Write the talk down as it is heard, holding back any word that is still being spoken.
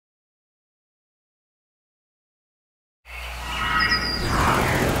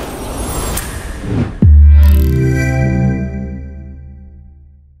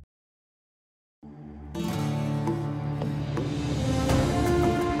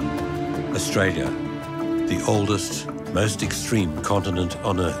Australia, the oldest, most extreme continent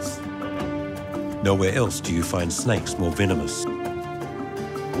on Earth. Nowhere else do you find snakes more venomous,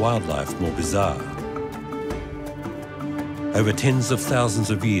 wildlife more bizarre. Over tens of thousands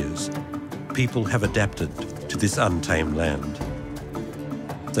of years, people have adapted to this untamed land.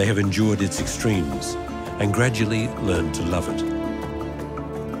 They have endured its extremes and gradually learned to love it.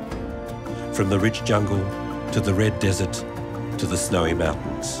 From the rich jungle to the red desert to the snowy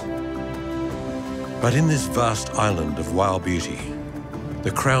mountains. But in this vast island of wild beauty,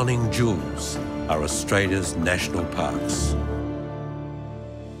 the crowning jewels are Australia's national parks.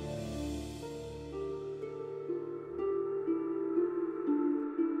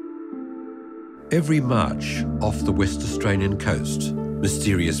 Every March, off the West Australian coast,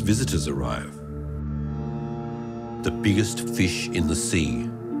 mysterious visitors arrive. The biggest fish in the sea,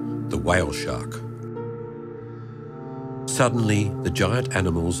 the whale shark. Suddenly, the giant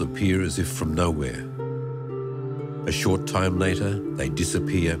animals appear as if from nowhere. A short time later, they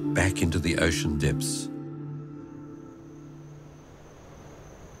disappear back into the ocean depths.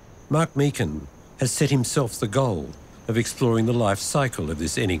 Mark Meakin has set himself the goal of exploring the life cycle of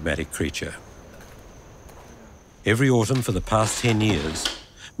this enigmatic creature. Every autumn for the past 10 years,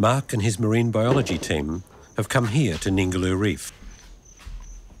 Mark and his marine biology team have come here to Ningaloo Reef.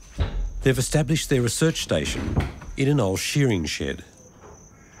 They've established their research station in an old shearing shed.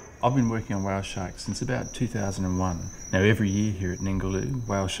 I've been working on whale sharks since about 2001. Now every year here at Ningaloo,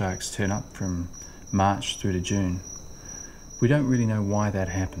 whale sharks turn up from March through to June. We don't really know why that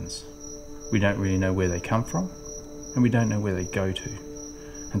happens. We don't really know where they come from, and we don't know where they go to.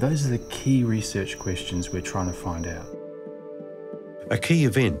 And those are the key research questions we're trying to find out. A key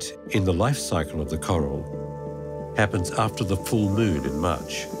event in the life cycle of the coral happens after the full moon in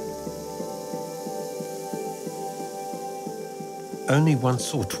March. Only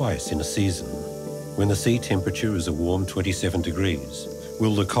once or twice in a season, when the sea temperature is a warm 27 degrees,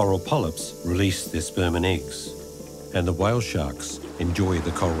 will the coral polyps release their sperm and eggs, and the whale sharks enjoy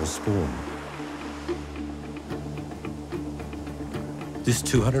the coral spawn. This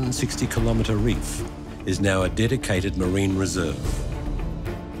 260-kilometre reef is now a dedicated marine reserve.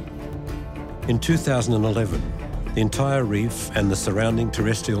 In 2011, the entire reef and the surrounding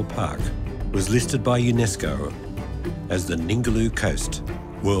terrestrial park was listed by UNESCO as the Ningaloo Coast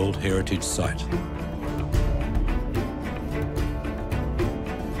World Heritage Site.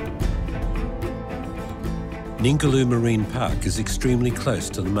 Ningaloo Marine Park is extremely close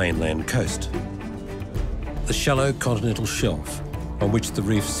to the mainland coast. The shallow continental shelf on which the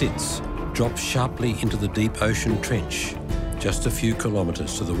reef sits drops sharply into the deep ocean trench just a few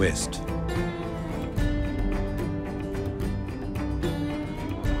kilometres to the west.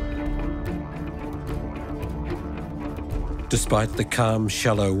 Despite the calm,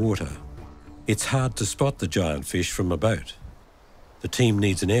 shallow water, it's hard to spot the giant fish from a boat. The team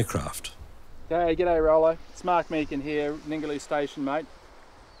needs an aircraft. G'day Rollo, it's Mark Meakin here, Ningaloo Station, mate.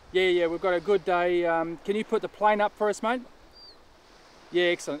 Yeah, we've got a good day. Can you put the plane up for us, mate? Yeah,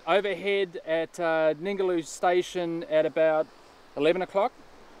 excellent. Overhead at Ningaloo Station at about 11 o'clock.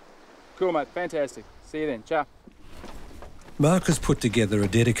 Cool, mate, fantastic. See you then, ciao. Mark has put together a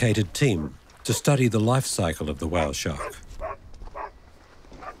dedicated team to study the life cycle of the whale shark.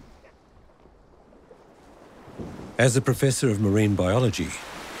 As a professor of marine biology,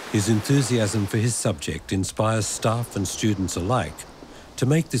 his enthusiasm for his subject inspires staff and students alike to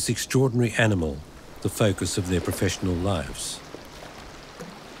make this extraordinary animal the focus of their professional lives.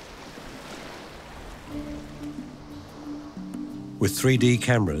 With 3D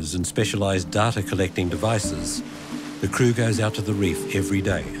cameras and specialised data collecting devices, the crew goes out to the reef every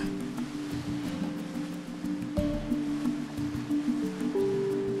day.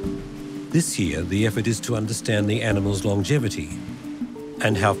 This year, the effort is to understand the animal's longevity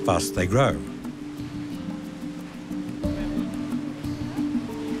and how fast they grow.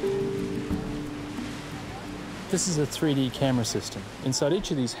 This is a 3D camera system. Inside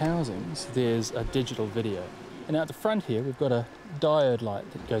each of these housings, there's a digital video. And out the front here, we've got a diode light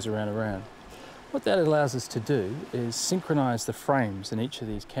that goes around. What that allows us to do is synchronize the frames in each of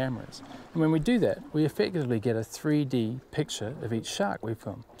these cameras. And when we do that, we effectively get a 3D picture of each shark we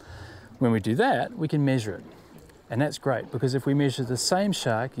film. When we do that, we can measure it. And that's great, because if we measure the same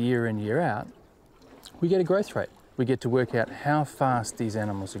shark year in, year out, we get a growth rate. We get to work out how fast these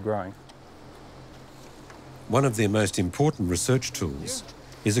animals are growing. One of their most important research tools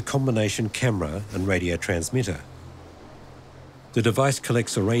is a combination camera and radio transmitter. The device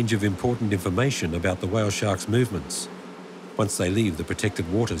collects a range of important information about the whale shark's movements once they leave the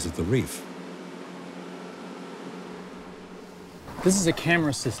protected waters of the reef. This is a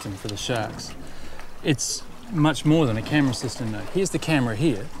camera system for the sharks. It's much more than a camera system though. Here's the camera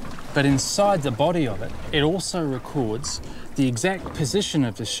here, but inside the body of it, it also records the exact position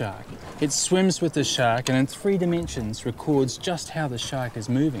of the shark. It swims with the shark and in 3 dimensions records just how the shark is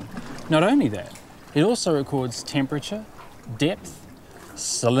moving. Not only that, it also records temperature, depth,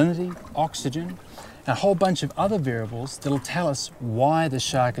 salinity, oxygen, a whole bunch of other variables that'll tell us why the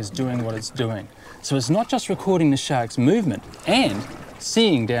shark is doing what it's doing. So it's not just recording the shark's movement and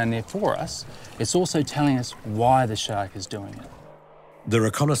seeing down there for us, it's also telling us why the shark is doing it. The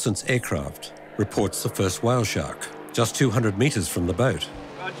reconnaissance aircraft reports the first whale shark, just 200 metres from the boat.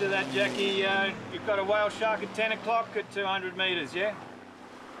 Roger that, Jackie. You've got a whale shark at 10 o'clock at 200 metres, yeah?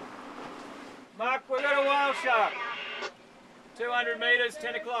 Mark, we've got a whale shark. 200 metres,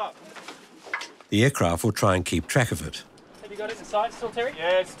 10 o'clock. The aircraft will try and keep track of it. Have you got it in sight still, Terry?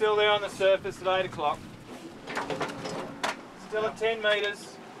 Yeah, it's still there on the surface at 8 o'clock. Still at 10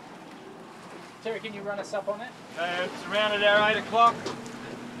 metres. Terry, can you run us up on that? It's around at our 8 o'clock.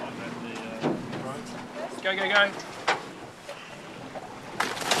 Go, go, go.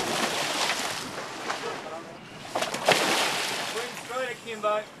 Swing straight at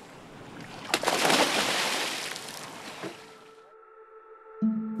Kimbo.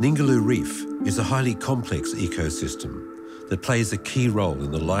 Ningaloo Reef is a highly complex ecosystem that plays a key role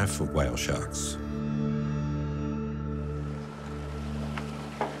in the life of whale sharks.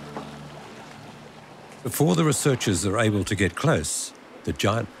 Before the researchers are able to get close, the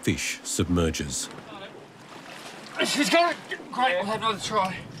giant fish submerges. She's got it! Great, we'll have another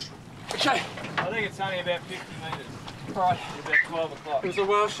try. Okay. I think it's only about 50 metres. All right. About 12 o'clock. It was a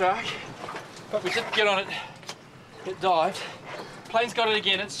whale shark, but we didn't get on it. It dived. Plane's got it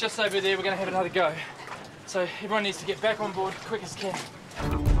again. It's just over there. We're going to have another go. So everyone needs to get back on board quick as can.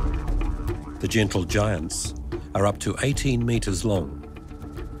 The gentle giants are up to 18 metres long.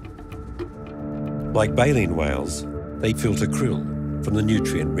 Like baleen whales, they filter krill from the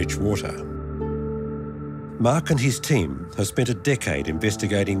nutrient-rich water. Mark and his team have spent a decade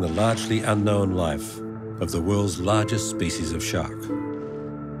investigating the largely unknown life of the world's largest species of shark.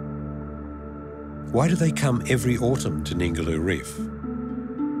 Why do they come every autumn to Ningaloo Reef?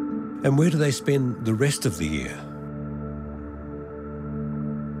 And where do they spend the rest of the year?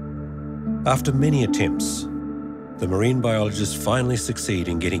 After many attempts, the marine biologists finally succeed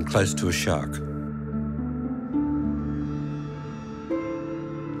in getting close to a shark.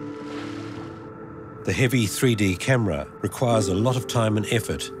 The heavy 3D camera requires a lot of time and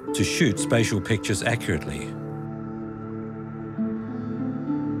effort to shoot spatial pictures accurately.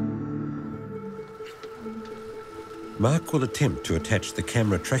 Mark will attempt to attach the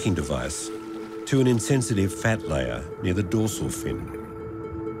camera tracking device to an insensitive fat layer near the dorsal fin.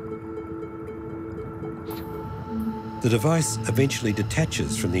 The device eventually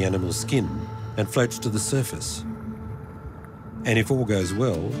detaches from the animal's skin and floats to the surface. And if all goes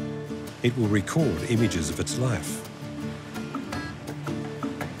well, it will record images of its life.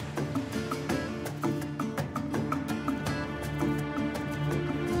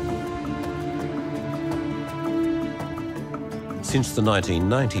 Since the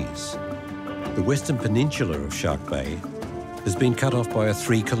 1990s, the western peninsula of Shark Bay has been cut off by a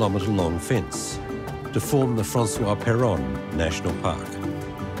 3-kilometre-long fence to form the Francois Perron National Park.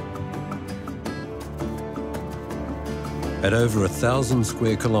 At over 1,000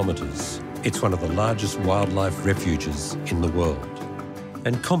 square kilometres, it's one of the largest wildlife refuges in the world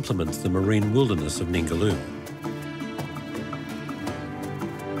and complements the marine wilderness of Ningaloo.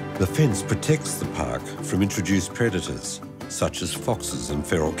 The fence protects the park from introduced predators such as foxes and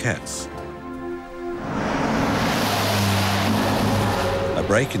feral cats. A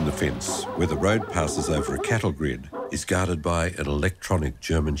break in the fence, where the road passes over a cattle grid, is guarded by an electronic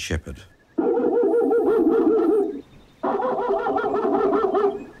German shepherd.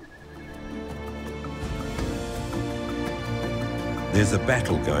 There's a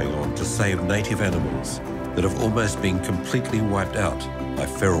battle going on to save native animals that have almost been completely wiped out by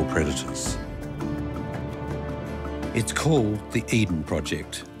feral predators. It's called the Eden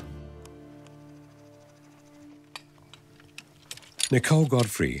Project. Nicole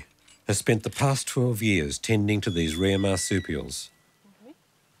Godfrey has spent the past 12 years tending to these rare marsupials,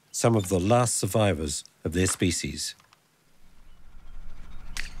 some of the last survivors of their species.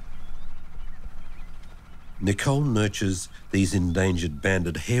 Nicole nurtures these endangered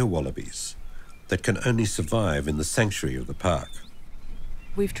banded hair wallabies that can only survive in the sanctuary of the park.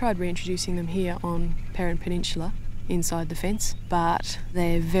 We've tried reintroducing them here on Perron Peninsula, inside the fence, but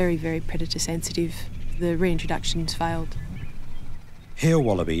they're very, very predator sensitive. The reintroductions failed. Hare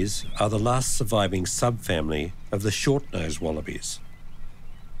wallabies are the last surviving subfamily of the short-nosed wallabies.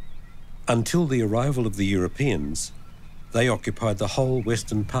 Until the arrival of the Europeans, they occupied the whole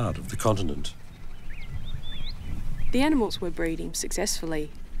western part of the continent. The animals were breeding successfully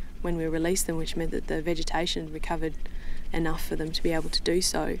when we released them, which meant that the vegetation recovered enough for them to be able to do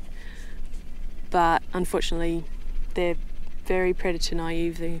so. But unfortunately, they're very predator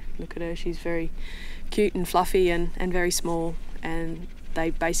naive. Look at her, she's very cute and fluffy and very small, and they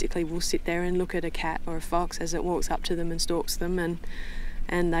basically will sit there and look at a cat or a fox as it walks up to them and stalks them,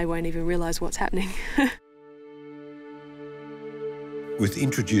 and they won't even realise what's happening. With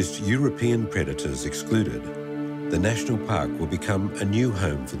introduced European predators excluded, the national park will become a new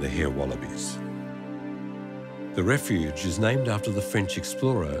home for the hare wallabies. The refuge is named after the French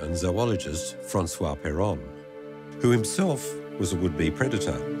explorer and zoologist Francois Peron, who himself was a would-be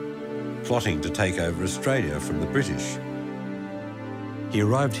predator, plotting to take over Australia from the British. He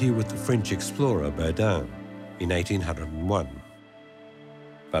arrived here with the French explorer Baudin in 1801.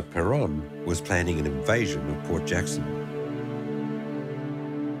 But Peron was planning an invasion of Port Jackson.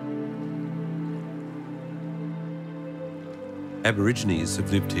 Aborigines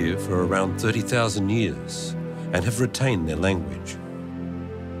have lived here for around 30,000 years and have retained their language.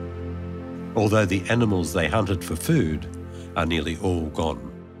 Although the animals they hunted for food are nearly all gone.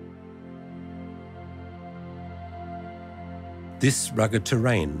 This rugged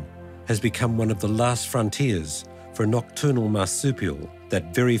terrain has become one of the last frontiers for a nocturnal marsupial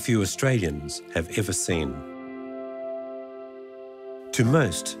that very few Australians have ever seen. To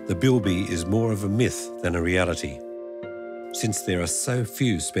most, the bilby is more of a myth than a reality, since there are so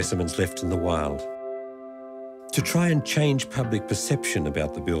few specimens left in the wild. To try and change public perception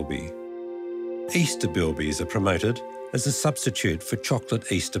about the bilby, Easter bilbies are promoted as a substitute for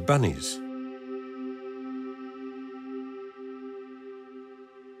chocolate Easter bunnies.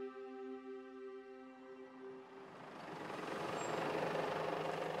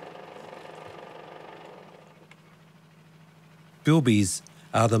 Bilbies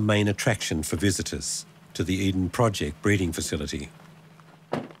are the main attraction for visitors to the Eden Project breeding facility.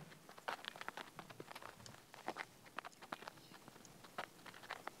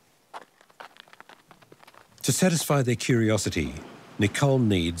 To satisfy their curiosity, Nicole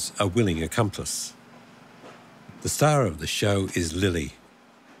needs a willing accomplice. The star of the show is Lily.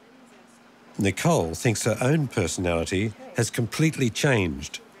 Nicole thinks her own personality has completely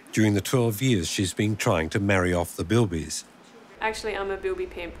changed during the 12 years she's been trying to marry off the bilbies. Actually, I'm a bilby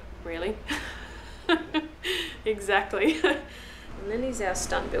pimp, really. Exactly. Lily's our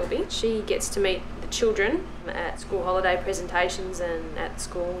stunt bilby. She gets to meet the children at school holiday presentations and at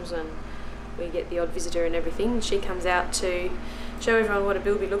schools, and we get the odd visitor and everything. She comes out to show everyone what a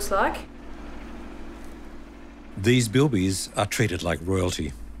bilby looks like. These bilbies are treated like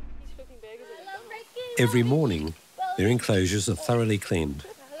royalty. Every morning, their enclosures are thoroughly cleaned.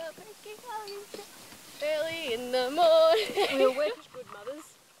 Early in the morning. We'll work as good mothers.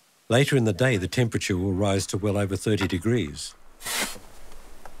 Later in the day, the temperature will rise to well over 30 degrees. Some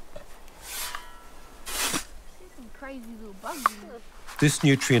crazy little bugs in there. This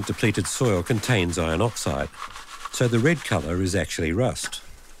nutrient-depleted soil contains iron oxide, so the red colour is actually rust.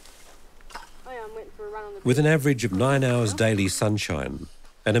 With an average of 9 hours daily sunshine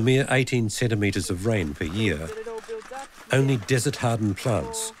and a mere 18 centimetres of rain per year, only desert-hardened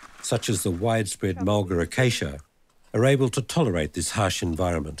plants, such as the widespread mulga acacia, are able to tolerate this harsh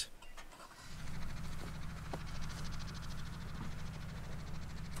environment.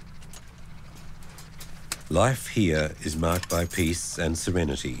 Life here is marked by peace and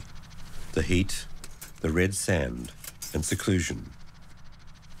serenity, the heat, the red sand, and seclusion.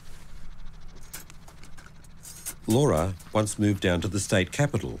 Laura once moved down to the state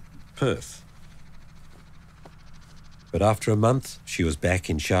capital, Perth. But after a month, she was back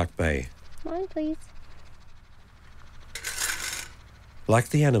in Shark Bay. Mine, please. Like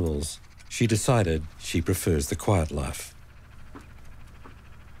the animals, she decided she prefers the quiet life.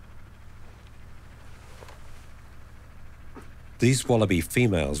 These wallaby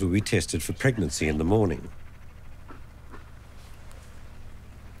females will be tested for pregnancy in the morning.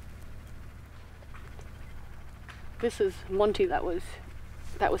 This is Monty that was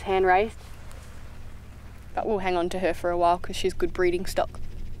hand raised, but we'll hang on to her for a while because she's good breeding stock.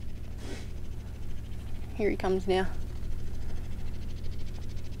 Here he comes now.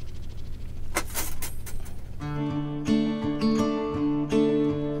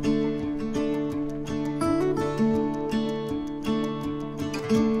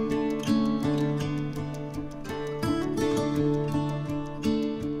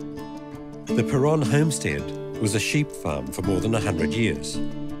 The Peron homestead was a sheep farm for more than 100 years.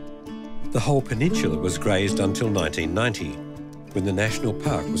 The whole peninsula was grazed until 1990, when the national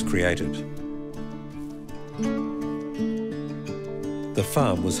park was created. The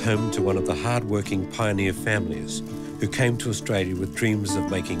farm was home to one of the hard-working pioneer families who came to Australia with dreams of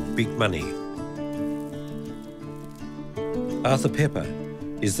making big money. Arthur Pepper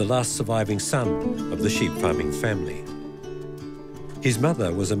is the last surviving son of the sheep farming family. His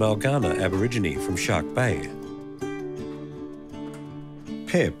mother was a Malgana Aborigine from Shark Bay.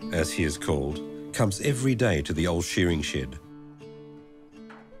 Pep, as he is called, comes every day to the old shearing shed.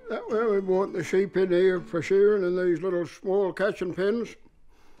 That's where we brought the sheep in here for shearing in these little small catching pens.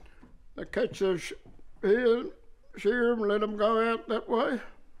 They catch those here, shear them, let them go out that way.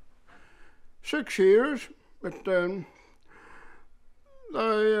 6 years, but they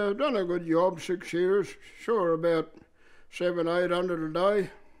done a good job, 6 years. Sure, about 700-800 a day.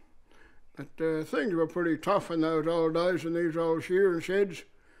 But things were pretty tough in those old days in these old shearing sheds.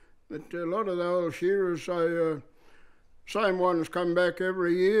 But a lot of the old shearers, same ones come back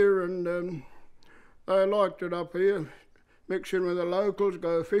every year, and they liked it up here. Mix in with the locals,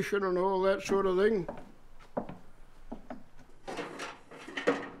 go fishing and all that sort of thing.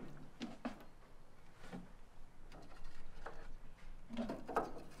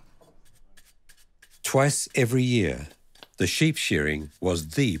 Twice every year, the sheep shearing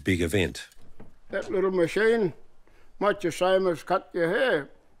was the big event. That little machine, much the same as cut your hair.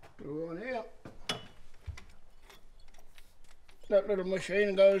 Go on here. That little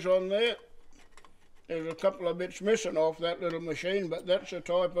machine goes on there. There's a couple of bits missing off that little machine, but that's the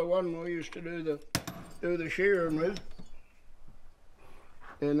type of one we used to do the shearing with.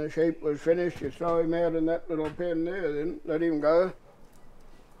 And the sheep was finished, you throw him out in that little pen there, then let him go.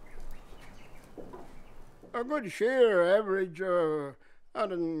 A good shear average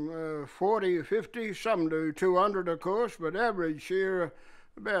 140, 50, some do 200 of course, but average shear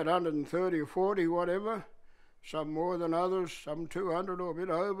about 130 or 40, whatever. Some more than others, some 200 or a bit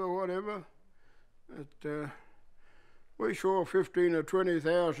over, whatever. But we saw 15 or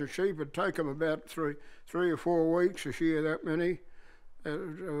 20,000 sheep. It'd take them about three or 4 weeks to shear that many.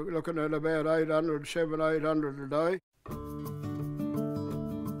 Looking at about 700-800 a day.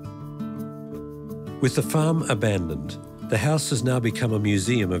 With the farm abandoned, the house has now become a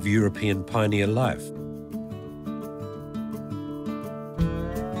museum of European pioneer life.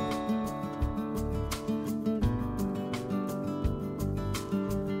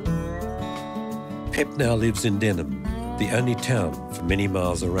 Pep now lives in Denham, the only town for many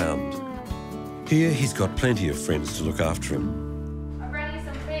miles around. Here he's got plenty of friends to look after him. I brought you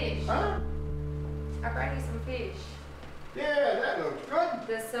some fish. Huh? I brought you some fish. Yeah, that looks good.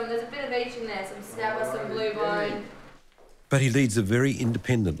 There's a bit of each in there, some snapper, some blue bone. But he leads a very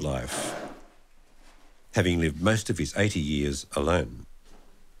independent life, having lived most of his 80 years alone.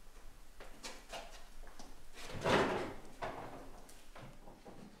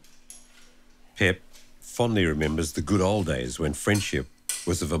 Pep fondly remembers the good old days when friendship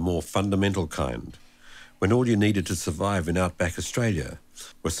was of a more fundamental kind, when all you needed to survive in outback Australia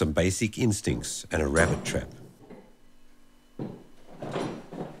were some basic instincts and a rabbit trap.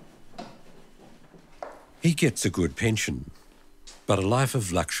 He gets a good pension, but a life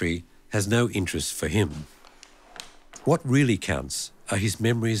of luxury has no interest for him. What really counts are his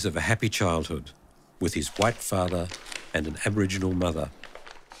memories of a happy childhood with his white father and an Aboriginal mother.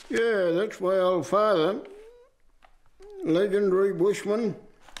 Yeah, that's my old father, legendary bushman.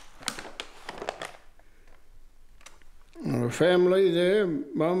 A family there,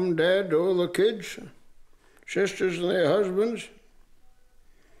 mum, dad, all the kids, sisters and their husbands.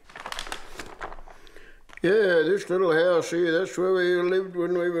 Yeah, this little house here, that's where we lived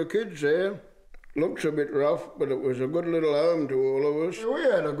when we were kids there. Looks a bit rough, but it was a good little home to all of us. We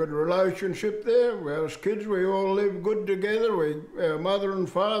had a good relationship there. As kids, we all lived good together. Our mother and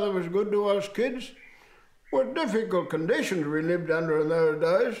father was good to us kids. What difficult conditions we lived under in those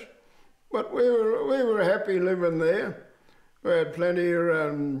days, but we were happy living there. We had plenty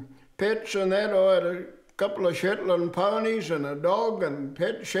of pets and that. I had a couple of Shetland ponies and a dog and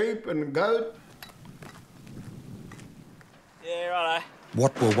pet sheep and goat. Yeah, righto.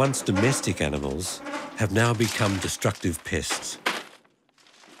 What were once domestic animals have now become destructive pests.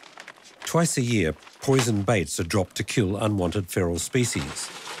 Twice a year, poison baits are dropped to kill unwanted feral species,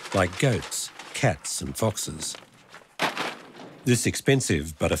 like goats, cats and foxes. This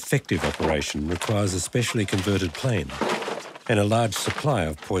expensive but effective operation requires a specially converted plane and a large supply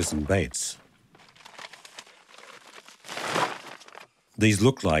of poison baits. These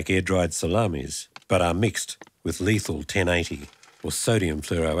look like air-dried salamis, but are mixed with lethal 1080 or sodium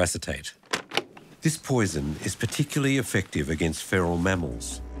fluoroacetate. This poison is particularly effective against feral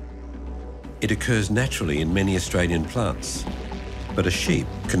mammals. It occurs naturally in many Australian plants, but a sheep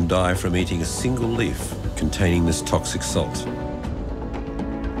can die from eating a single leaf containing this toxic salt.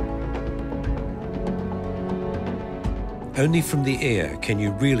 Only from the air can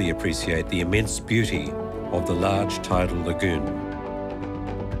you really appreciate the immense beauty of the large tidal lagoon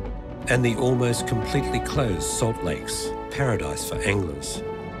and the almost completely closed salt lakes, paradise for anglers.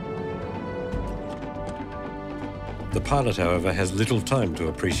 The pilot, however, has little time to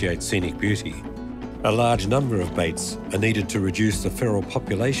appreciate scenic beauty. A large number of baits are needed to reduce the feral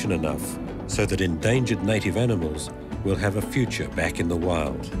population enough so that endangered native animals will have a future back in the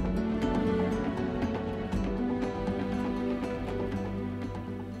wild.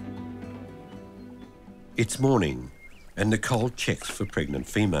 It's morning, and Nicole checks for pregnant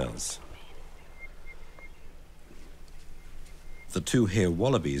females. The 2 hare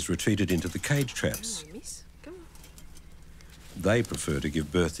wallabies retreated into the cage traps. They prefer to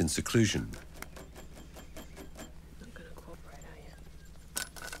give birth in seclusion.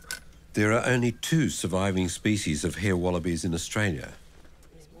 There are only 2 surviving species of hare wallabies in Australia,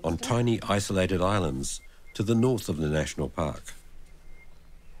 on tiny isolated islands to the north of the national park.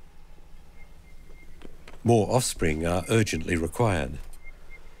 More offspring are urgently required.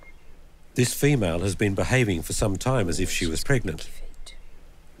 This female has been behaving for some time as if she was pregnant.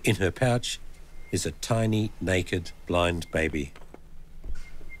 In her pouch is a tiny, naked, blind baby.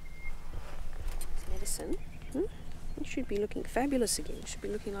 Medicine? You should be looking fabulous again. You should be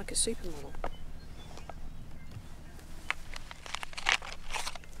looking like a supermodel.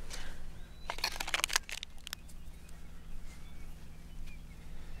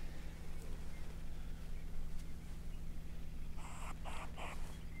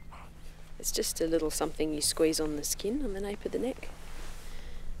 It's just a little something you squeeze on the skin on the nape of the neck.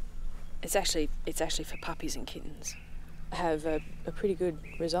 It's actually for puppies and kittens. Have a pretty good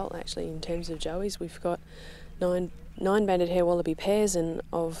result actually in terms of joeys. We've got nine banded hare wallaby pairs, and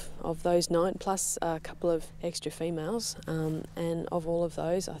of those 9 plus a couple of extra females, and of all of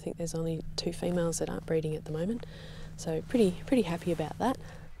those I think there's only 2 females that aren't breeding at the moment, so pretty happy about that.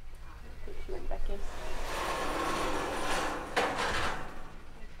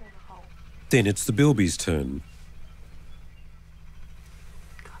 Then it's the bilbies' turn.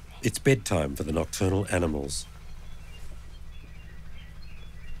 It's bedtime for the nocturnal animals.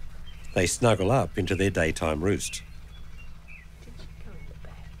 They snuggle up into their daytime roost.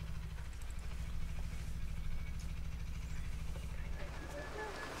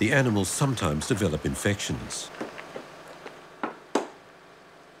 The animals sometimes develop infections.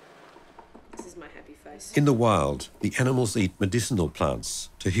 This is my happy face. In the wild, the animals eat medicinal plants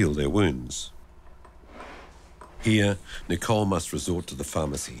to heal their wounds. Here, Nicole must resort to the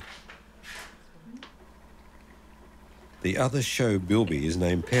pharmacy. The other show bilby is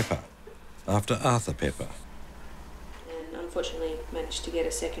named Pepper, after Arthur Pepper. And unfortunately managed to get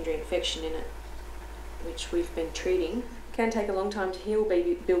a secondary infection in it, which we've been treating. Can take a long time to heal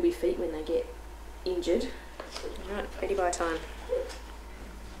bilby feet when they get injured. Right, ready by time.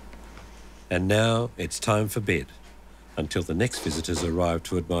 And now it's time for bed, until the next visitors arrive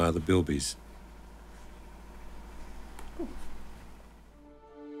to admire the bilbies.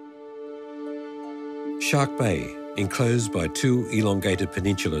 Shark Bay, enclosed by 2 elongated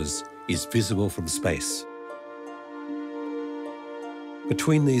peninsulas, is visible from space.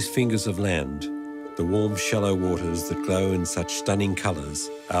 Between these fingers of land, the warm, shallow waters that glow in such stunning colours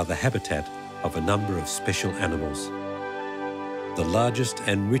are the habitat of a number of special animals, the largest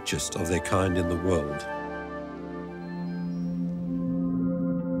and richest of their kind in the world.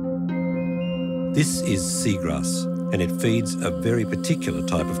 This is seagrass, and it feeds a very particular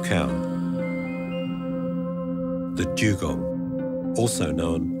type of cow, the dugong, also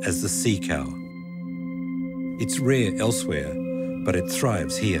known as the sea cow. It's rare elsewhere, but it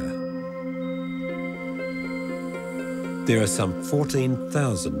thrives here. There are some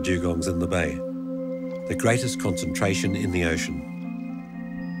 14,000 dugongs in the bay, the greatest concentration in the ocean.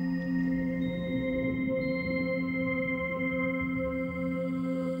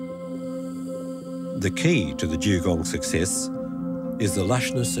 The key to the dugong success is the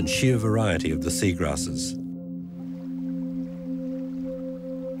lushness and sheer variety of the seagrasses.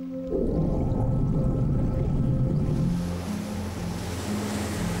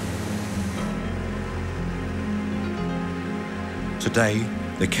 Today,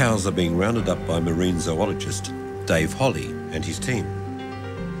 the cows are being rounded up by marine zoologist Dave Holly and his team.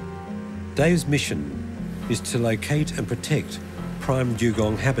 Dave's mission is to locate and protect prime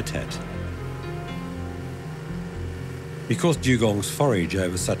dugong habitat. Because dugongs forage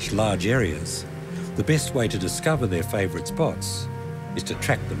over such large areas, The best way to discover their favourite spots is to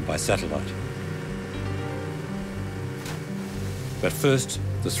track them by satellite. But first,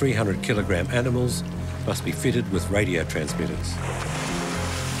 the 300-kilogram animals must be fitted with radio transmitters.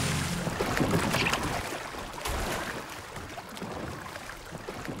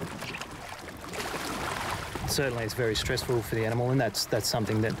 Certainly it's very stressful for the animal, and that's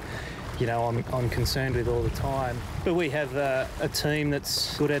something that, you know, I'm concerned with all the time. But we have a team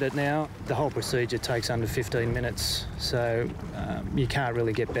that's good at it now. The whole procedure takes under 15 minutes, so you can't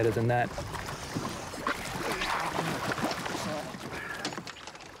really get better than that.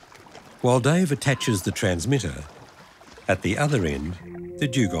 While Dave attaches the transmitter, at the other end, the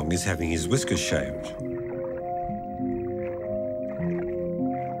dugong is having his whiskers shaved.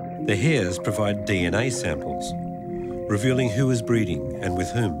 The hairs provide DNA samples, revealing who is breeding and with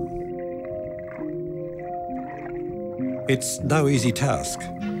whom. It's no easy task,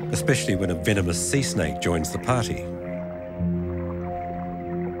 especially when a venomous sea snake joins the party.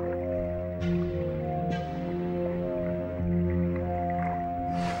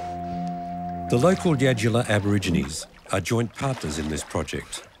 The local Yadula Aborigines are joint partners in this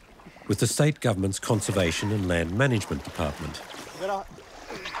project with the state government's Conservation and Land Management Department.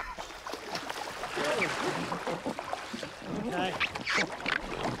 Okay.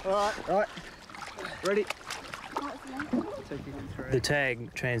 All right. Ready? The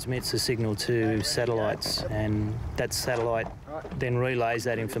tag transmits a signal to satellites, and that satellite then relays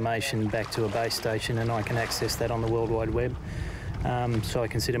that information back to a base station, and I can access that on the World Wide Web. So I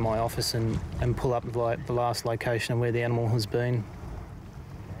can sit in my office and pull up the last location of where the animal has been.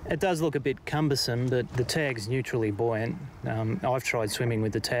 It does look a bit cumbersome, but the tag's neutrally buoyant. I've tried swimming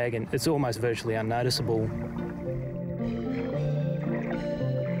with the tag and it's almost virtually unnoticeable.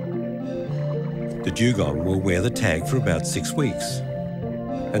 The dugong will wear the tag for about 6 weeks,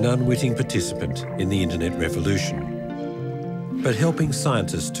 an unwitting participant in the internet revolution, but helping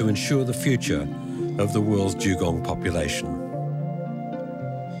scientists to ensure the future of the world's dugong population.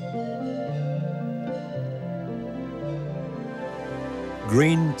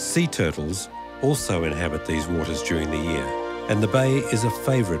 Green sea turtles also inhabit these waters during the year, and the bay is a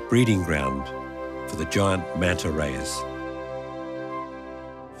favourite breeding ground for the giant manta rays.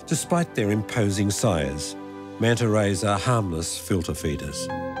 Despite their imposing size, manta rays are harmless filter feeders.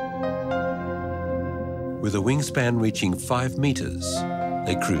 With a wingspan reaching 5 metres,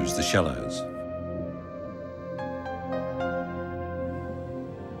 they cruise the shallows.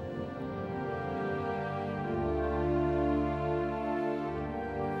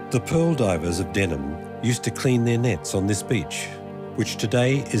 The pearl divers of Denham used to clean their nets on this beach, which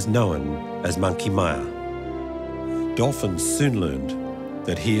today is known as Monkey Mire. Dolphins soon learned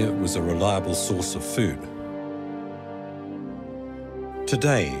that here was a reliable source of food.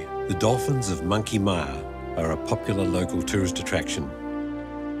 Today, the dolphins of Monkey Mire are a popular local tourist attraction.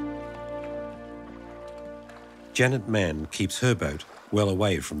 Janet Mann keeps her boat well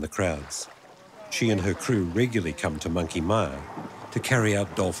away from the crowds. She and her crew regularly come to Monkey Mire to carry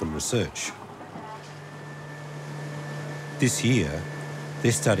out dolphin research. This year,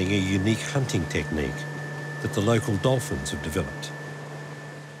 they're studying a unique hunting technique that the local dolphins have developed.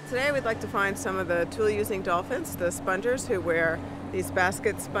 Today we'd like to find some of the tool-using dolphins, the spongers, who wear these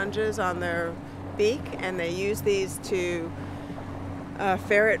basket sponges on their beak, and they use these to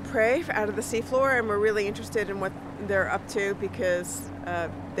ferret prey out of the seafloor, and we're really interested in what they're up to because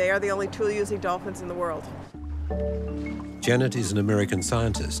they are the only tool-using dolphins in the world. Janet is an American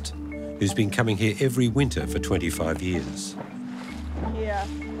scientist who's been coming here every winter for 25 years. Yeah.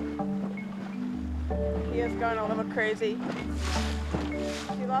 He is going a little crazy.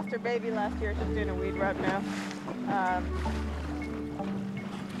 She lost her baby last year. She's doing a weed rub now.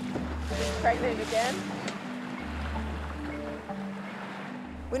 She's pregnant again.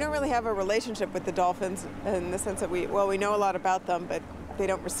 We don't really have a relationship with the dolphins in the sense that we know a lot about them, but they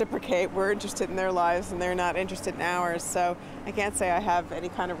don't reciprocate. We're interested in their lives and they're not interested in ours, so I can't say I have any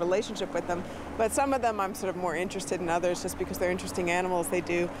kind of relationship with them. But some of them I'm sort of more interested in others just because they're interesting animals. They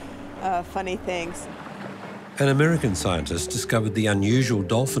do funny things. An American scientist discovered the unusual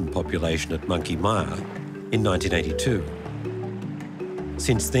dolphin population at Monkey Mire in 1982.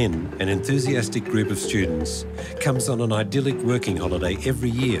 Since then, an enthusiastic group of students comes on an idyllic working holiday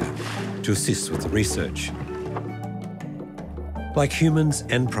every year to assist with the research. Like humans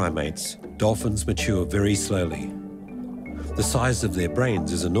and primates, dolphins mature very slowly. The size of their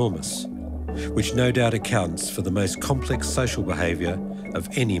brains is enormous, which no doubt accounts for the most complex social behaviour of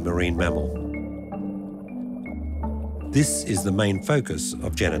any marine mammal. This is the main focus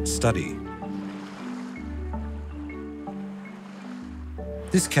of Janet's study.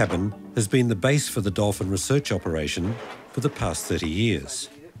 This cabin has been the base for the dolphin research operation for the past 30 years.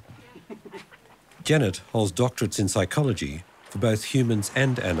 Janet holds doctorates in psychology for both humans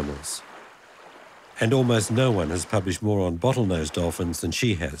and animals. And almost no one has published more on bottlenose dolphins than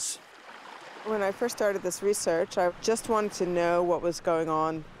she has. When I first started this research, I just wanted to know what was going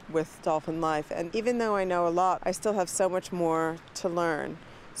on with dolphin life. And even though I know a lot, I still have so much more to learn.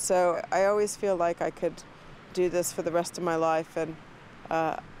 So I always feel like I could do this for the rest of my life, and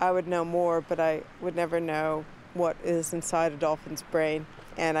I would know more, but I would never know what is inside a dolphin's brain,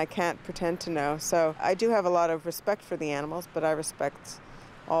 and I can't pretend to know. So I do have a lot of respect for the animals, but I respect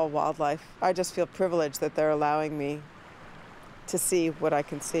all wildlife. I just feel privileged that they're allowing me to see what I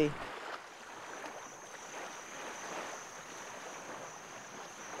can see.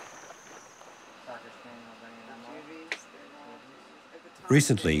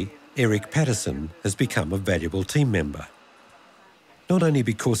 Recently, Eric Patterson has become a valuable team member. Not only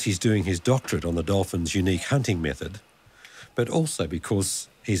because he's doing his doctorate on the dolphin's unique hunting method, but also because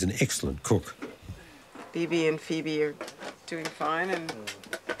he's an excellent cook. Bibi and Phoebe are doing fine, and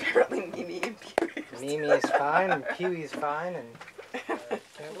apparently Mimi and Pee-wee. Mimi's fine, and Pee-wee's fine, and... I meant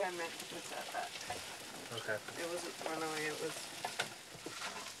to put that back. Okay. It wasn't run away, it was...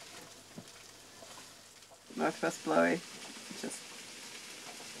 Northwest blowy.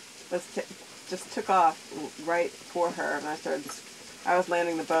 Just took off right for her, and I was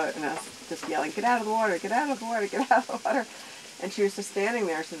landing the boat, and I was just yelling, "Get out of the water, get out of the water, get out of the water." And she was just standing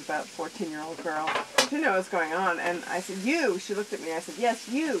there. She's about a 14-year-old girl. She didn't know what was going on, and I said, "You," she looked at me, I said, "Yes,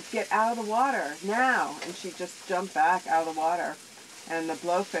 you, get out of the water, now." And she just jumped back out of the water, and the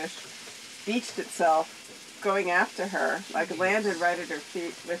blowfish beached itself, going after her, like landed right at her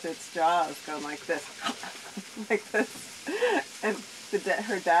feet with its jaws, going like this, like this. And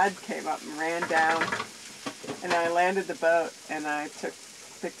her dad came up and ran down, and I landed the boat, and I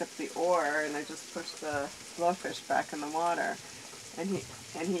picked up the oar, and I just pushed the blowfish back in the water, and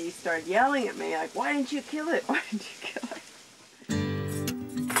he started yelling at me like, "Why didn't you kill it? Why didn't you kill it?"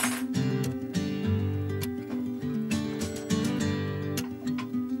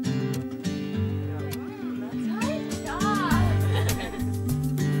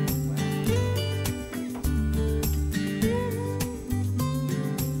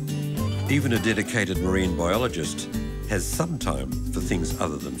 Even a dedicated marine biologist has some time for things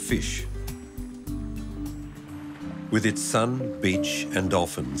other than fish. With its sun, beach and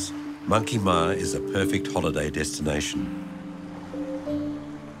dolphins, Monkey Mah is a perfect holiday destination.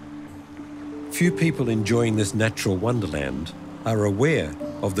 Few people enjoying this natural wonderland are aware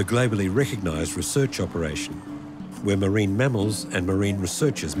of the globally recognised research operation, where marine mammals and marine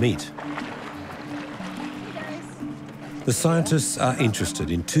researchers meet. The scientists are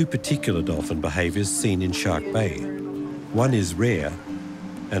interested in two particular dolphin behaviours seen in Shark Bay. One is rare,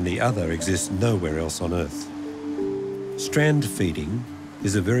 and the other exists nowhere else on Earth. Strand feeding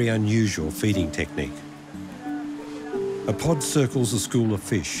is a very unusual feeding technique. A pod circles a school of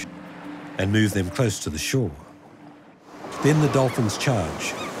fish and moves them close to the shore. Then the dolphins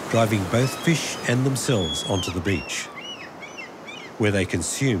charge, driving both fish and themselves onto the beach, where they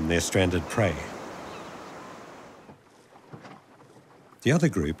consume their stranded prey. The other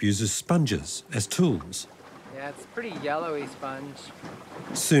group uses sponges as tools. Yeah, it's a pretty yellowy sponge.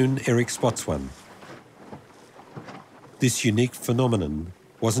 Soon, Eric spots one. This unique phenomenon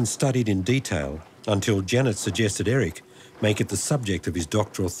wasn't studied in detail until Janet suggested Eric make it the subject of his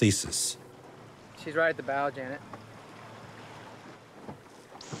doctoral thesis. She's right at the bow, Janet.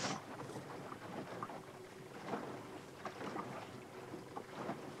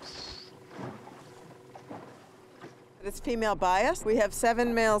 It's female bias. We have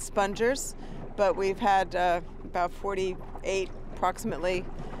 7 male spongers, but we've had about 48 approximately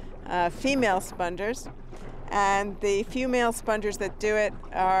female spongers. And the female spongers that do it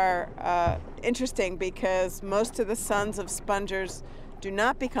are interesting because most of the sons of spongers do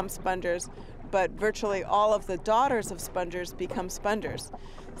not become spongers, but virtually all of the daughters of spongers become spongers.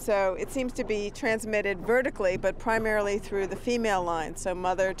 So it seems to be transmitted vertically, but primarily through the female line, so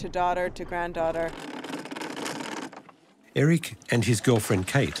mother to daughter to granddaughter. Eric and his girlfriend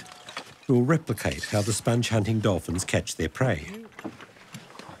Kate will replicate how the sponge-hunting dolphins catch their prey.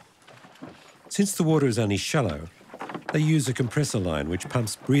 Since the water is only shallow, they use a compressor line which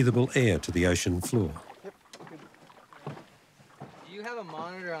pumps breathable air to the ocean floor. Do you have a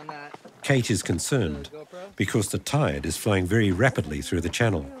monitor on that? Kate is concerned because the tide is flowing very rapidly through the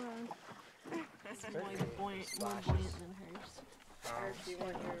channel.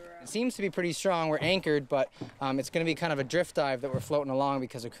 It seems to be pretty strong. We're anchored, but it's going to be kind of a drift dive that we're floating along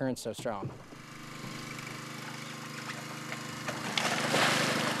because the current's so strong.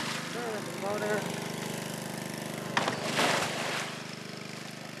 motor.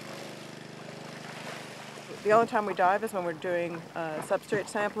 The only time we dive is when we're doing substrate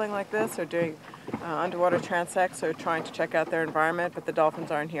sampling like this, or doing underwater transects, or trying to check out their environment, but the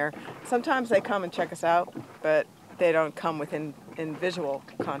dolphins aren't here. Sometimes they come and check us out, but they don't come within visual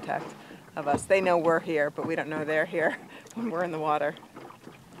contact of us. They know we're here, but we don't know they're here when we're in the water.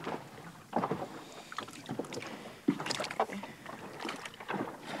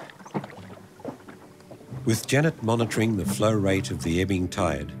 With Janet monitoring the flow rate of the ebbing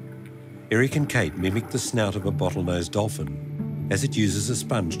tide, Eric and Kate mimic the snout of a bottlenose dolphin as it uses a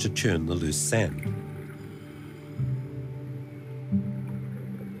sponge to churn the loose sand.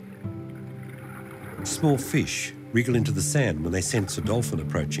 Small fish wriggle into the sand when they sense a dolphin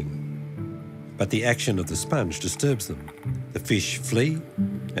approaching. But the action of the sponge disturbs them. The fish flee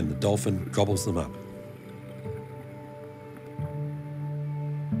and the dolphin gobbles them up.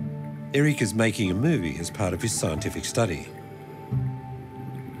 Eric is making a movie as part of his scientific study.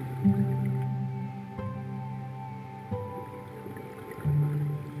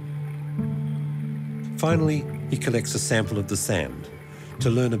 Finally, he collects a sample of the sand to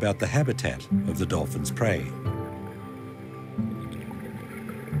learn about the habitat of the dolphin's prey.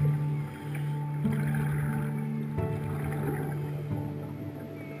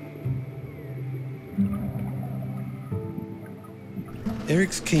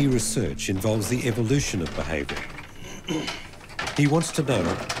 Eric's key research involves the evolution of behaviour. He wants to know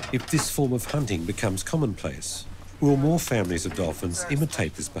if this form of hunting becomes commonplace. Will more families of dolphins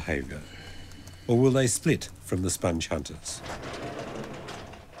imitate this behaviour? Or will they split from the sponge hunters?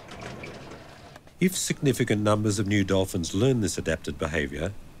 If significant numbers of new dolphins learn this adapted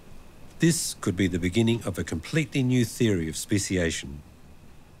behaviour, this could be the beginning of a completely new theory of speciation.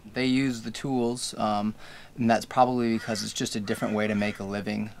 They use the tools, and that's probably because it's just a different way to make a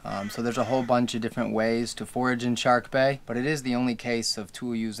living. So there's a whole bunch of different ways to forage in Shark Bay, but it is the only case of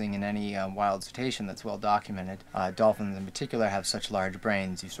tool using in any wild cetacean that's well documented. Dolphins in particular have such large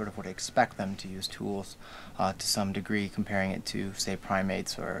brains, you sort of would expect them to use tools to some degree, comparing it to, say,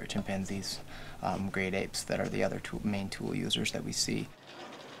 primates or chimpanzees, great apes that are the other main tool users that we see.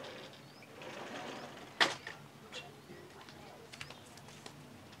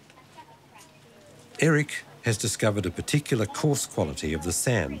 Eric has discovered a particular coarse quality of the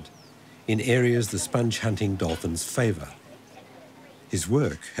sand in areas the sponge hunting dolphins favour. His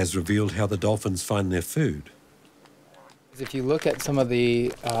work has revealed how the dolphins find their food. If you look at some of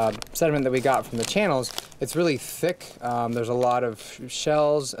the sediment that we got from the channels, it's really thick. There's a lot of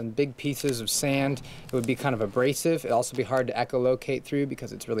shells and big pieces of sand. It would be kind of abrasive. It'd also be hard to echolocate through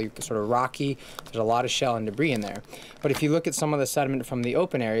because it's really sort of rocky. There's a lot of shell and debris in there. But if you look at some of the sediment from the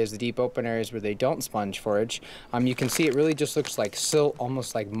open areas, the deep open areas where they don't sponge forage, you can see it really just looks like silt,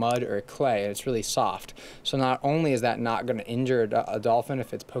 almost like mud or clay, and it's really soft. So not only is that not going to injure a dolphin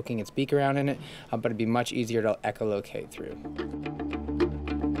if it's poking its beak around in it, but it'd be much easier to echolocate through.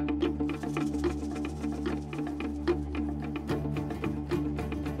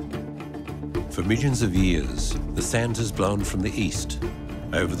 For millions of years, the sand has blown from the east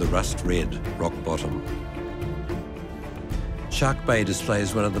over the rust-red rock bottom. Shark Bay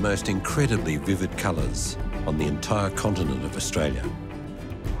displays one of the most incredibly vivid colours on the entire continent of Australia.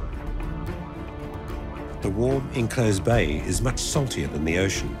 The warm, enclosed bay is much saltier than the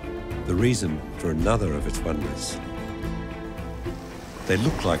ocean, the reason for another of its wonders. They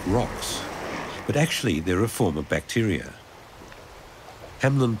look like rocks, but actually they're a form of bacteria.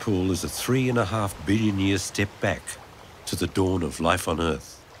 Hamlin Pool is a 3.5 billion year step back to the dawn of life on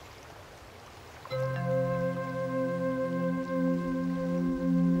Earth.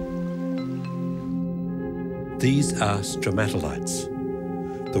 These are stromatolites,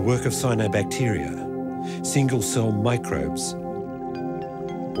 the work of cyanobacteria, single-cell microbes,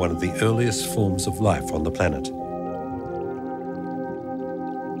 one of the earliest forms of life on the planet.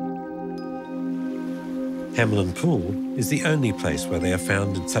 Hamlin Pool is the only place where they are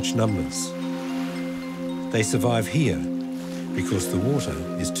found in such numbers. They survive here because the water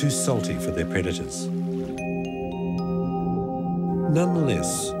is too salty for their predators.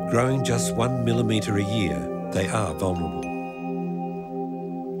 Nonetheless, growing just 1 millimetre a year, they are vulnerable.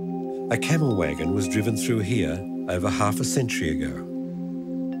 A camel wagon was driven through here over half a century ago.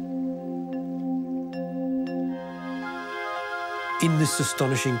 In this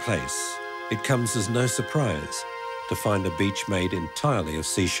astonishing place, it comes as no surprise to find a beach made entirely of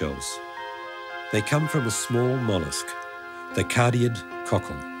seashells. They come from a small mollusk, the cardiid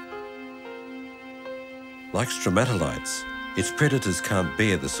cockle. Like stromatolites, its predators can't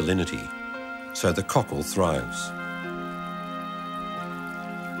bear the salinity, so the cockle thrives.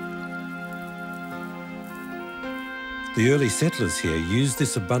 The early settlers here used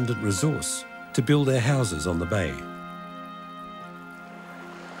this abundant resource to build their houses on the bay.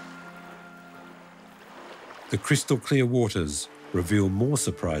 The crystal clear waters reveal more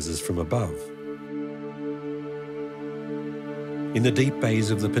surprises from above. In the deep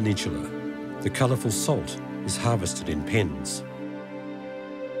bays of the peninsula, the colourful salt is harvested in pens.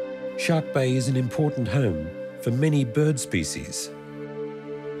 Shark Bay is an important home for many bird species,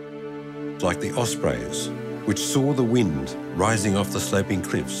 like the ospreys, which saw the wind rising off the sloping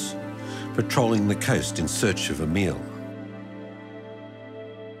cliffs, patrolling the coast in search of a meal.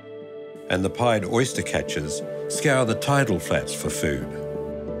 And the pied oyster catchers scour the tidal flats for food.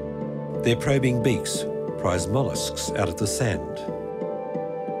 Their probing beaks prize molluscs out of the sand.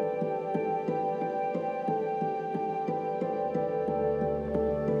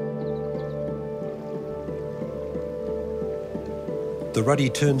 The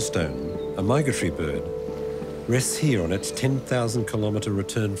ruddy turnstone, a migratory bird, rests here on its 10,000-kilometre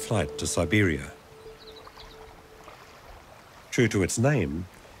return flight to Siberia. True to its name,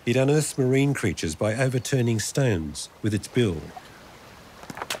 it unearths marine creatures by overturning stones with its bill.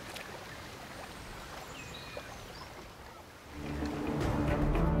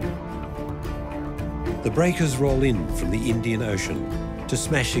 The breakers roll in from the Indian Ocean to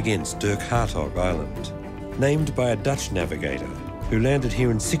smash against Dirk Hartog Island, named by a Dutch navigator who landed here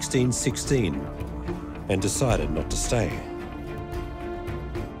in 1616 and decided not to stay.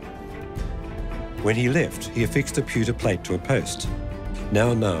 When he left, he affixed a pewter plate to a post,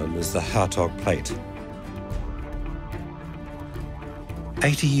 now known as the Hartog Plate.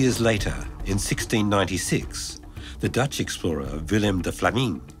 80 years later, in 1696, the Dutch explorer Willem de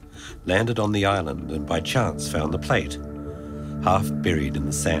Vlaming landed on the island and by chance found the plate, half buried in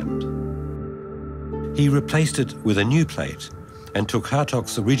the sand. He replaced it with a new plate and took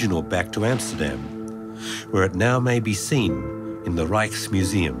Hartog's original back to Amsterdam, where it now may be seen in the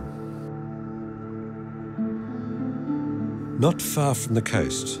Rijksmuseum. Not far from the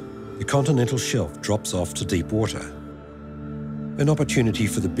coast, the continental shelf drops off to deep water, an opportunity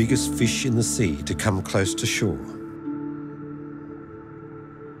for the biggest fish in the sea to come close to shore.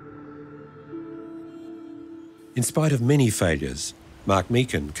 In spite of many failures, Mark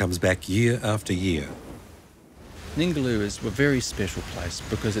Meakin comes back year after year. Ningaloo is a very special place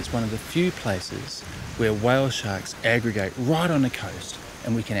because it's one of the few places where whale sharks aggregate right on the coast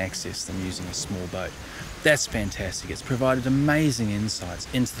and we can access them using a small boat. That's fantastic. It's provided amazing insights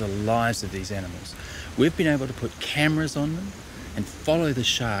into the lives of these animals. We've been able to put cameras on them and follow the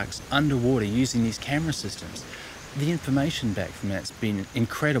sharks underwater using these camera systems. The information back from that's been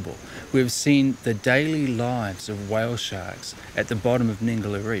incredible. We've seen the daily lives of whale sharks at the bottom of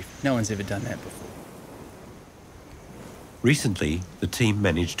Ningaloo Reef. No one's ever done that before. Recently, the team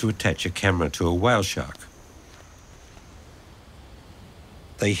managed to attach a camera to a whale shark.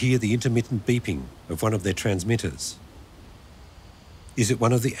 They hear the intermittent beeping of one of their transmitters. Is it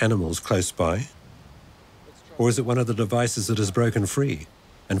one of the animals close by? Or is it one of the devices that has broken free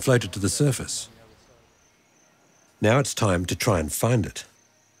and floated to the surface? Now it's time to try and find it.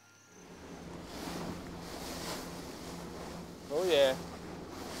 Oh yeah.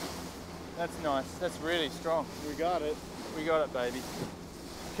 That's nice. That's really strong. We got it. We got it, baby.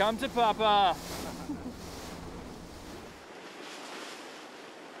 Come to Papa.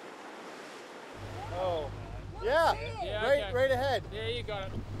 Oh. Yeah. Yeah, right ahead. Yeah, you got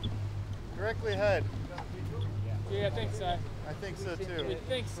it. Directly ahead. Yeah, I think so. I think so too. You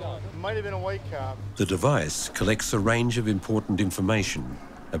think so? It might have been a white cap. The device collects a range of important information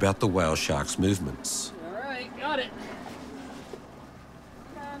about the whale shark's movements. All right, got it.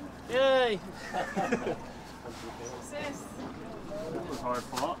 Yay! That was hard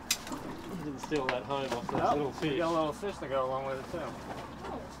fought. You didn't steal that home off those little fish. You got a little fish to go along with it too.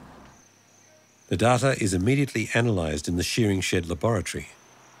 The data is immediately analysed in the shearing shed laboratory.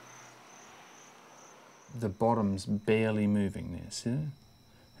 The bottom's barely moving there, see?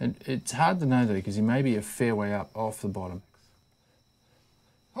 And it's hard to know though, because he may be a fair way up off the bottom.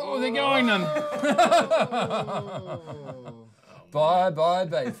 Oh, they're going then! Bye-bye,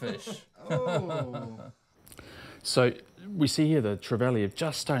 baitfish. So we see here the trevally have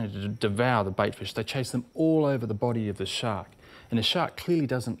just started to devour the baitfish. They chase them all over the body of the shark. And the shark clearly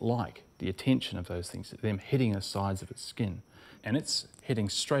doesn't like the attention of those things, them hitting the sides of its skin. And it's heading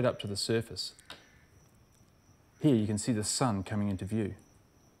straight up to the surface. Here you can see the sun coming into view.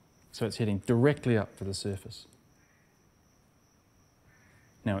 So it's heading directly up to the surface.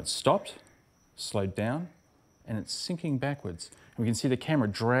 Now it's stopped, slowed down, and it's sinking backwards. And we can see the camera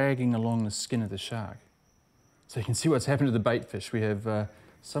dragging along the skin of the shark. So you can see what's happened to the baitfish. We have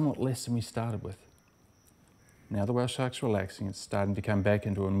somewhat less than we started with. Now the whale shark's relaxing, it's starting to come back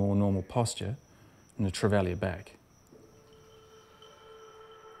into a more normal posture, and the trevally back.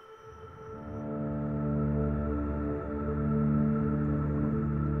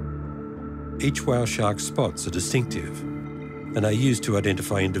 Each whale shark's spots are distinctive and are used to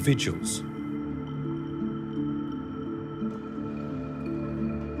identify individuals.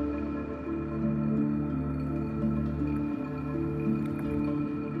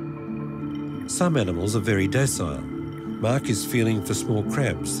 Some animals are very docile. Mark is feeling for small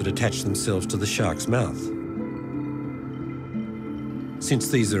crabs that attach themselves to the shark's mouth. Since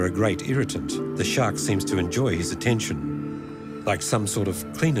these are a great irritant, the shark seems to enjoy his attention, like some sort of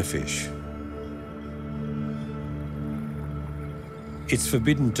cleaner fish. It's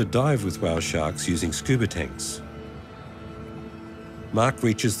forbidden to dive with whale sharks using scuba tanks. Mark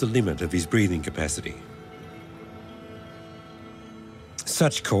reaches the limit of his breathing capacity.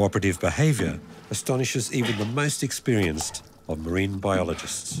 Such cooperative behaviour astonishes even the most experienced of marine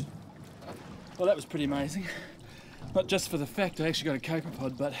biologists. Well, that was pretty amazing. Not just for the fact I actually got a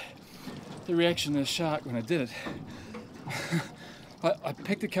copepod, but the reaction of the shark when I did it. I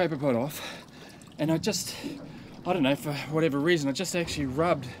picked the copepod off and I don't know, for whatever reason, I just actually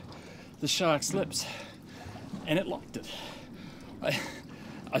rubbed the shark's lips and it liked it.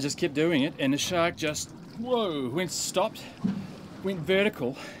 I just kept doing it and the shark just, stopped, went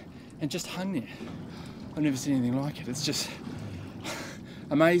vertical and just hung there. I've never seen anything like it. It's just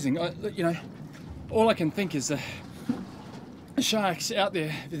amazing. All I can think is the sharks out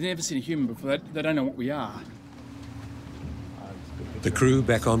there, they've never seen a human before. They don't know what we are. The crew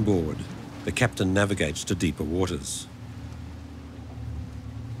back on board. The captain navigates to deeper waters.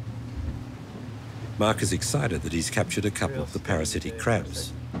 Mark is excited that he's captured a couple of the parasitic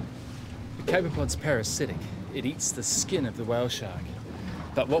crabs. The copepod's parasitic. It eats the skin of the whale shark.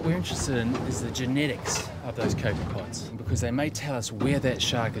 But what we're interested in is the genetics of those copepods, because they may tell us where that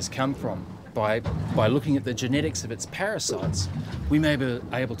shark has come from. By looking at the genetics of its parasites, we may be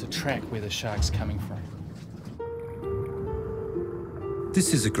able to track where the shark's coming from.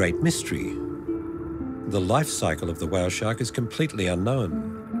 This is a great mystery. The life cycle of the whale shark is completely unknown.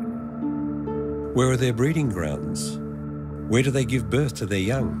 Where are their breeding grounds? Where do they give birth to their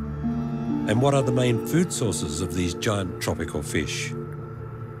young? And what are the main food sources of these giant tropical fish?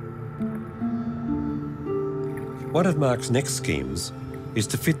 One of Mark's next schemes is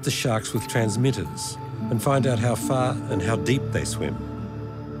to fit the sharks with transmitters and find out how far and how deep they swim.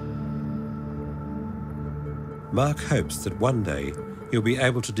 Mark hopes that one day he'll be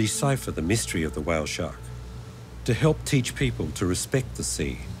able to decipher the mystery of the whale shark, to help teach people to respect the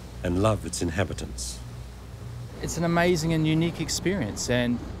sea and love its inhabitants. It's an amazing and unique experience,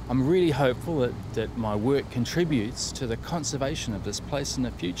 and I'm really hopeful that my work contributes to the conservation of this place in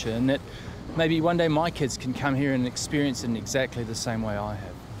the future, and that maybe one day my kids can come here and experience it in exactly the same way I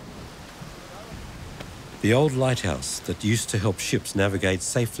have. The old lighthouse that used to help ships navigate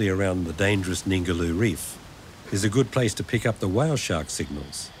safely around the dangerous Ningaloo Reef is a good place to pick up the whale shark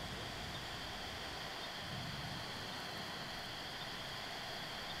signals.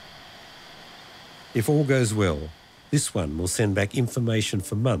 If all goes well, this one will send back information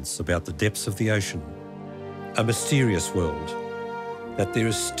for months about the depths of the ocean, a mysterious world that there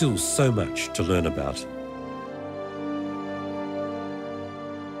is still so much to learn about.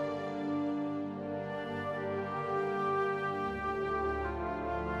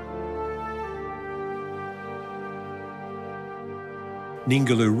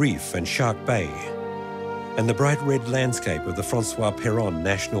 Ningaloo Reef and Shark Bay, and the bright red landscape of the Francois Perron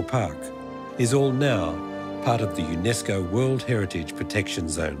National Park is all now part of the UNESCO World Heritage Protection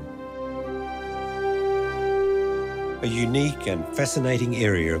Zone. A unique and fascinating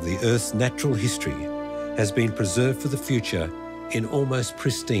area of the Earth's natural history has been preserved for the future in almost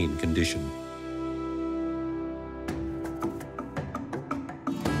pristine condition.